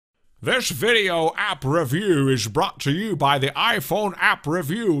This video app review is brought to you by the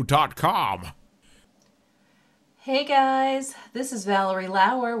iPhoneAppReview.com. Hey guys, this is Valerie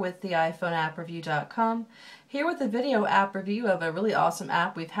Lauer with the iPhoneAppReview.com, here with a video app review of a really awesome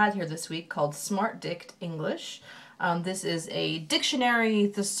app we've had here this week called SmartDict English. This is a dictionary,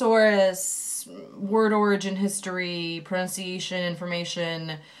 thesaurus, word origin history, pronunciation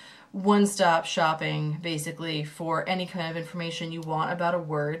information, one-stop shopping basically for any kind of information you want about a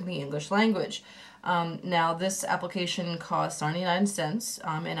word in the English language. Now this application costs 99 cents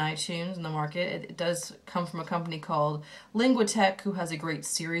in iTunes in the market. It does come from a company called Linguatech, who has a great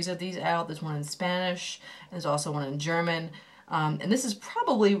series of these out. There's one in Spanish, and there's also one in German. And this is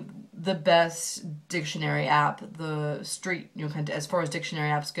probably the best dictionary app, kind of as far as dictionary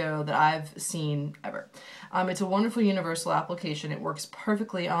apps go, that I've seen ever. It's a wonderful universal application. It works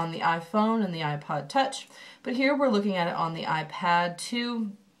perfectly on the iPhone and the iPod Touch, but here we're looking at it on the iPad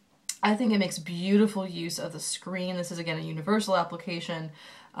too. I think it makes beautiful use of the screen. This is, again, a universal application,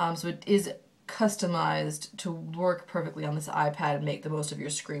 so it is customized to work perfectly on this iPad and make the most of your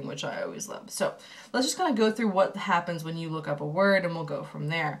screen, which I always love. So let's just kind of go through what happens when you look up a word, and we'll go from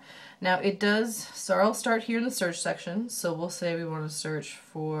there. Now it does, so I'll start here in the search section. So we'll say we want to search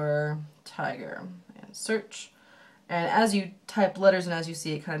for tiger, and search. And as you type letters and as you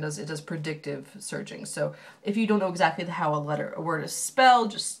see, it does predictive searching. So if you don't know exactly how a word is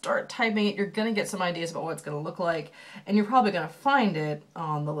spelled, just start typing it. You're going to get some ideas about what it's going to look like, and you're probably going to find it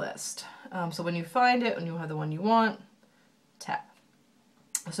on the list. So when you find it, when you have the one you want, tap.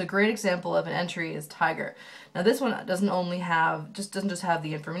 So a great example of an entry is tiger. Now this one doesn't just have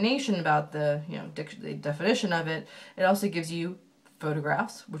the information about the the definition of it. It also gives you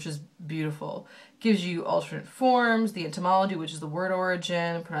photographs, which is beautiful. Gives you alternate forms, the etymology, which is the word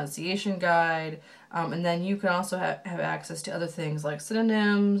origin, pronunciation guide, and then you can also have access to other things like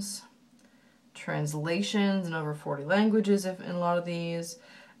synonyms, translations in over 40 languages in a lot of these,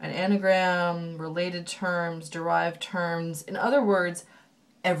 an anagram, related terms, derived terms, in other words,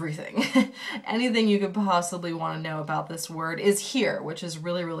 everything. Anything you could possibly want to know about this word is here, which is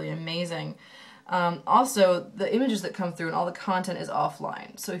really, really amazing. Also, the images that come through and all the content is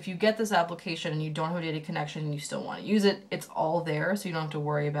offline. So if you get this application and you don't have a data connection and you still want to use it, it's all there, so you don't have to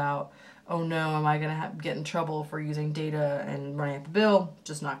worry about, oh no, am I going to get in trouble for using data and running up a bill?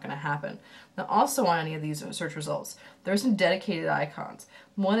 Just not going to happen. Now also on any of these search results, there are some dedicated icons.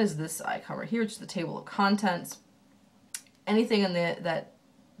 One is this icon right here, which is the table of contents. Anything in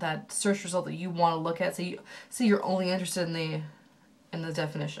that search result that you want to look at, so you're only interested in the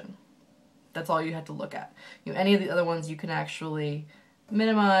definition. That's all you have to look at. Any of the other ones you can actually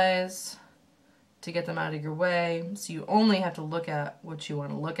minimize to get them out of your way. So you only have to look at what you want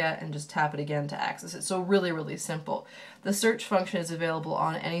to look at and just tap it again to access it. So really, really simple. The search function is available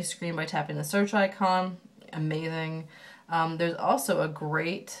on any screen by tapping the search icon. Amazing. There's also a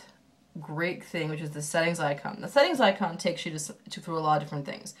great thing, which is the settings icon. The settings icon takes you through a lot of different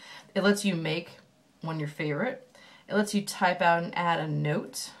things. It lets you make one your favorite. It lets you type out and add a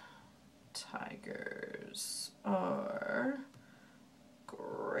note. Tigers are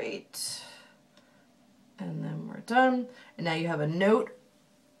great. And then we're done. And now you have a note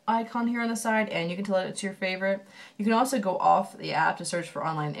icon here on the side, and you can tell it it's your favorite. You can also go off the app to search for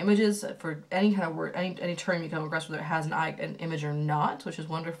online images for any kind of word, any term you come across, whether it has an image or not, which is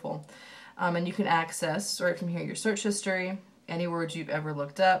wonderful. And you can access right from here your search history, any words you've ever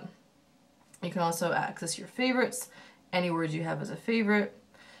looked up. You can also access your favorites, any words you have as a favorite.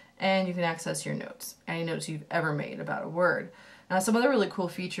 And you can access your notes, any notes you've ever made about a word. Now some other really cool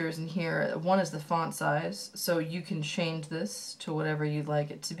features in here, one is the font size, so you can change this to whatever you'd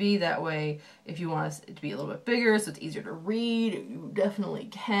like it to be. That way, if you want it to be a little bit bigger so it's easier to read, you definitely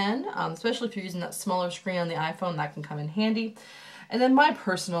can, especially if you're using that smaller screen on the iPhone, that can come in handy. And then my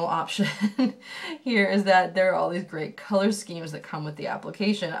personal option here is that there are all these great color schemes that come with the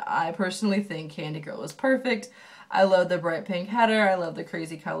application. I personally think Candy Girl is perfect. I love the bright pink header, I love the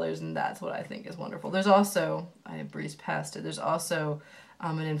crazy colors, and that's what I think is wonderful. There's also, I breezed past it, there's also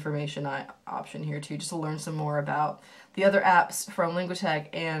an information option here too, just to learn some more about the other apps from Linguatech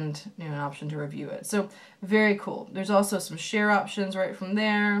and an option to review it. So very cool. There's also some share options right from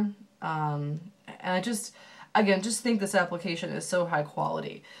there, and I just think this application is so high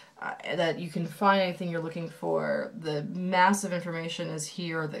quality. That you can find anything you're looking for. The massive information is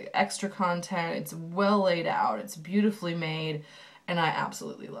here, the extra content, it's well laid out, it's beautifully made, and I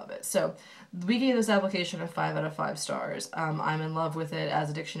absolutely love it. So we gave this application a 5 out of 5 stars. I'm in love with it as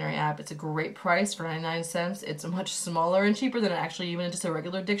a dictionary app. It's a great price for 99 cents. It's much smaller and cheaper than actually even just a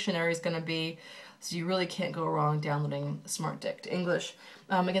regular dictionary is going to be. So you really can't go wrong downloading SmartDict English.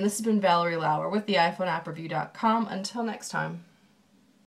 Again, this has been Valerie Lauer with the iPhoneAppReview.com. Until next time.